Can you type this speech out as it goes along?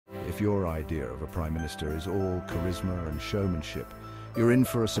If your idea of a Prime Minister is all charisma and showmanship, you're in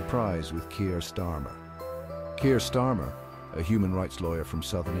for a surprise with Keir Starmer. Keir Starmer, a human rights lawyer from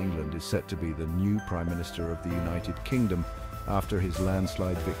southern England, is set to be the new Prime Minister of the United Kingdom after his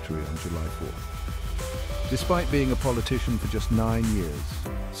landslide victory on July 4th. Despite being a politician for just 9 years,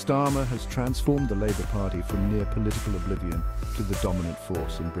 Starmer has transformed the Labour Party from near political oblivion to the dominant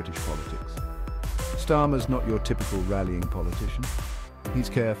force in British politics. Starmer's not your typical rallying politician. He's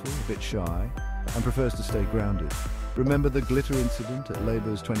careful, a bit shy, and prefers to stay grounded. Remember the glitter incident at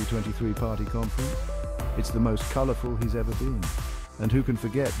Labour's 2023 party conference? It's the most colourful he's ever been. And who can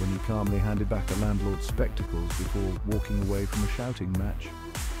forget when he calmly handed back a landlord's spectacles before walking away from a shouting match?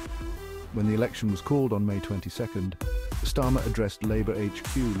 When the election was called on May 22nd, Starmer addressed Labour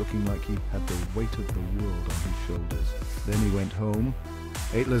HQ looking like he had the weight of the world on his shoulders. Then he went home,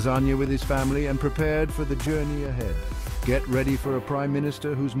 ate lasagna with his family, and prepared for the journey ahead. Get ready for a Prime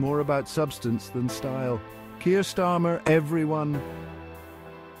Minister who's more about substance than style. Keir Starmer, everyone,